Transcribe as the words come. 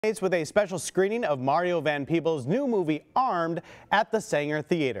With a special screening of Mario Van Peebles' new movie Armed at the Sanger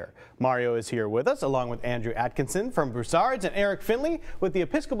Theater. Mario is here with us along with Andrew Atkinson from Broussard's and Eric Finley with the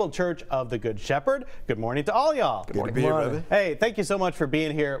Episcopal Church of the Good Shepherd. Good morning to all y'all. Good morning, brother. Hey, thank you so much for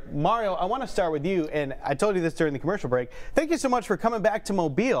being here. Mario, I want to start with you, and I told you this during the commercial break. Thank you so much for coming back to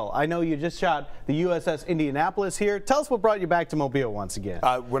Mobile. I know you just shot the USS Indianapolis here. Tell us what brought you back to Mobile once again.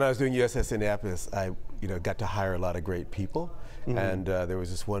 When I was doing USS Indianapolis, I got to hire a lot of great people. Mm-hmm. And there was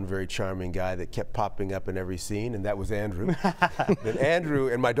this one very charming guy that kept popping up in every scene, and that was Andrew. And Andrew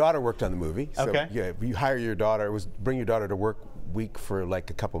and my daughter worked on the movie. So okay. Yeah, you hire your daughter, bring your daughter to work week for like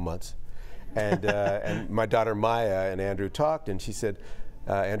a couple months. And, and my daughter Maya and Andrew talked, and she said,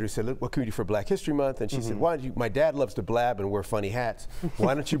 Andrew said, "Look, what can we do for Black History Month?" And she said, "Why don't you, my dad loves to blab and wear funny hats.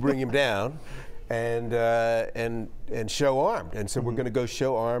 Why don't you bring him down and show Armed?" And so we're going to go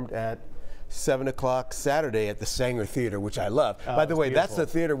show Armed at 7 o'clock Saturday at the Sanger Theater, which I love. By the way, beautiful. That's the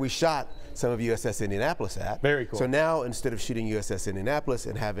theater we shot some of USS Indianapolis at. Very cool. So now, instead of shooting USS Indianapolis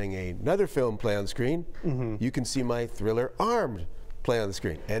and having another film play on the screen, you can see my thriller Armed play on the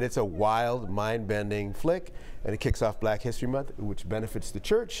screen. And it's a wild, mind-bending flick, and it kicks off Black History Month, which benefits the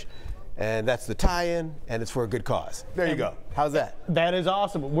church. And that's the tie-in, and it's for a good cause. There you go. How's that? That is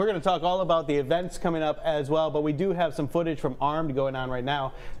awesome. We're going to talk all about the events coming up as well, but we do have some footage from Armed going on right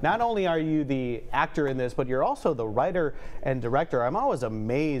now. Not only are you the actor in this, but you're also the writer and director. I'm always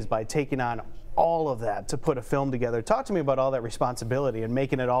amazed by taking on all of that to put a film together. Talk to me about all that responsibility and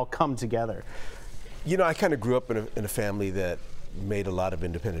making it all come together. You know, I kind of grew up in a family that made a lot of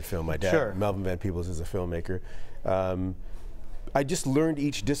independent film. My dad, Sure. Melvin Van Peebles, is a filmmaker. I just learned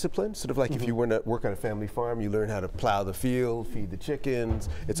each discipline, sort of like if you were to work on a family farm, you learn how to plow the field, feed the chickens.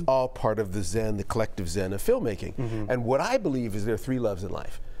 It's all part of the Zen, the collective Zen of filmmaking. And what I believe is there are three loves in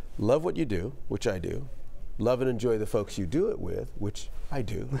life. Love what you do, which I do. Love and enjoy the folks you do it with, which I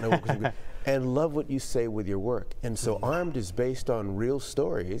do. And love what you say with your work. And so Armed is based on real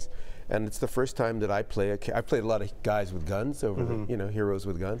stories. And it's the first time that I played a lot of guys with guns over the, heroes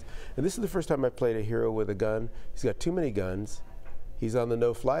with guns. And this is the first time I played a hero with a gun. He's got too many guns. He's on the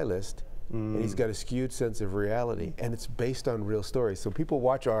no-fly list, and he's got a skewed sense of reality, and it's based on real stories. So people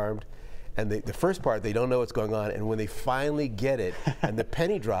watch Armed, and the first part, they don't know what's going on, and when they finally get it, and the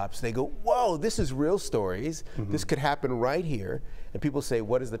penny drops, they go, whoa, this is real stories. This could happen right here. And people say,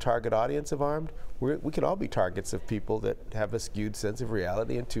 what is the target audience of Armed? We could all be targets of people that have a skewed sense of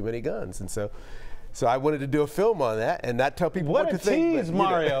reality and too many guns. And so I wanted to do a film on that and not tell people what to think. What a tease,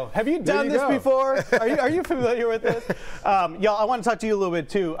 Mario. Have you done this before? Are you familiar with this? Y'all, I want to talk to you a little bit,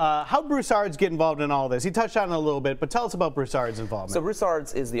 too. How'd Broussard's get involved in all this? He touched on it a little bit, but tell us about Broussard's involvement. So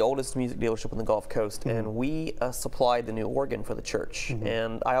Broussard's is the oldest music dealership on the Gulf Coast, and we supplied the new organ for the church.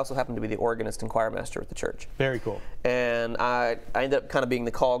 And I also happen to be the organist and choir master at the church. Very cool. And I ended up kind of being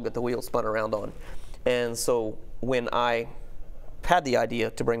the cog that the wheel spun around on. And so when I had the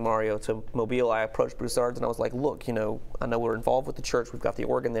idea to bring Mario to Mobile, I approached Broussard's and I was like, look, I know we're involved with the church, we've got the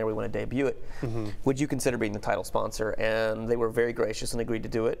organ there, we want to debut it. Would you consider being the title sponsor? And they were very gracious and agreed to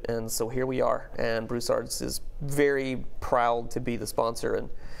do it, and so here we are. And Broussard's is very proud to be the sponsor and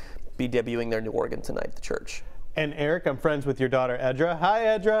be debuting their new organ tonight at the church. And Eric, I'm friends with your daughter, Edra. Hi,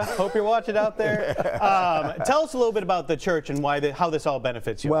 Edra. Hope you're watching out there. Tell us a little bit about the church and how this all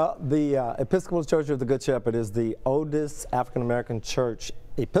benefits you. Well, the Episcopal Church of the Good Shepherd is the oldest African-American church,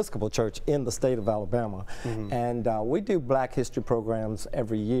 Episcopal church in the state of Alabama. And we do Black History programs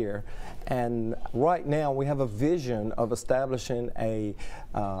every year. And right now we have a vision of establishing an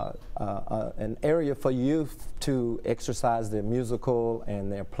area for youth to exercise their musical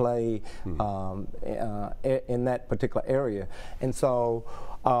and their play in that particular area. And so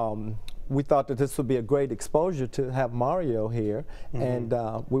we thought that this would be a great exposure to have Mario here, and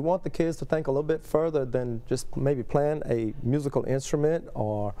we want the kids to think a little bit further than just maybe playing a musical instrument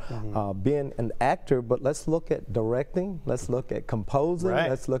or being an actor, but let's look at directing, let's look at composing,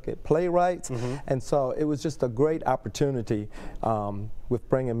 let's look at playwrights, and so it was just a great opportunity with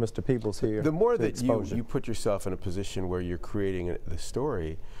bringing Mr. Peebles here. The more that you put yourself in a position where you're creating the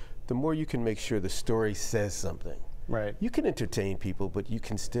story, the more you can make sure the story says something. Right. You can entertain people, but you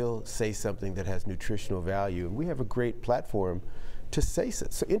can still say something that has nutritional value. And we have a great platform to say so.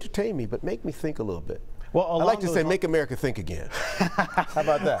 So entertain me, but make me think a little bit. Well, I like to say, make America think again. How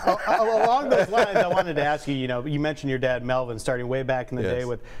about that? Along those lines, I wanted to ask you, you mentioned your dad, Melvin, starting way back in the day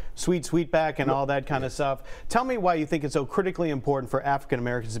with Sweetback and all that kind of stuff. Tell me why you think it's so critically important for African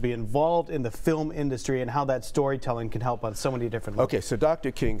Americans to be involved in the film industry and how that storytelling can help on so many different levels. Okay, so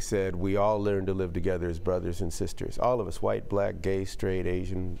Dr. King said we all learn to live together as brothers and sisters. All of us, white, black, gay, straight,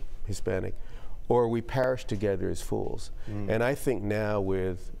 Asian, Hispanic. or we perish together as fools. And I think now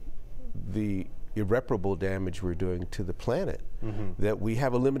with the irreparable damage we're doing to the planet, that we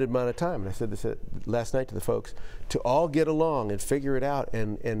have a limited amount of time. And I said this last night to the folks, to all get along and figure it out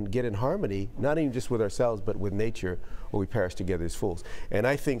and get in harmony, not even just with ourselves, but with nature, or we perish together as fools. And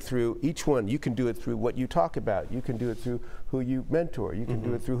I think through each one, you can do it through what you talk about. You can do it through who you mentor. You can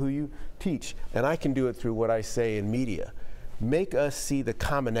do it through who you teach. And I can do it through what I say in media. Make us see the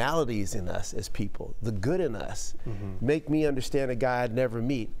commonalities in us as people, the good in us. Make me understand a guy I'd never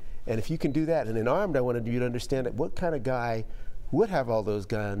meet. And if you can do that, and in Armed, I wanted you to understand that what kind of guy would have all those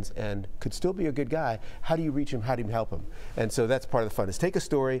guns and could still be a good guy. How do you reach him? How do you help him? And so that's part of the fun, is take a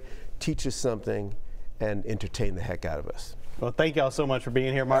story, teach us something, and entertain the heck out of us. Well, thank y'all so much for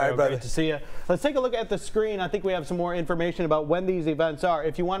being here, Mario. All right, brother. Great to see you. Let's take a look at the screen. I think we have some more information about when these events are.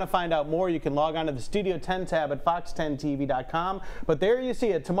 If you want to find out more, you can log on to the Studio 10 tab at fox10tv.com. But there you see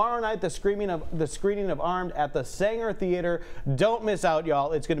it. Tomorrow night, the screening of Armed at the Sanger Theater. Don't miss out,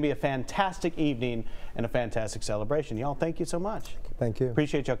 y'all. It's going to be a fantastic evening and a fantastic celebration. Y'all, thank you so much. Thank you.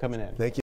 Appreciate y'all coming in. Thank you.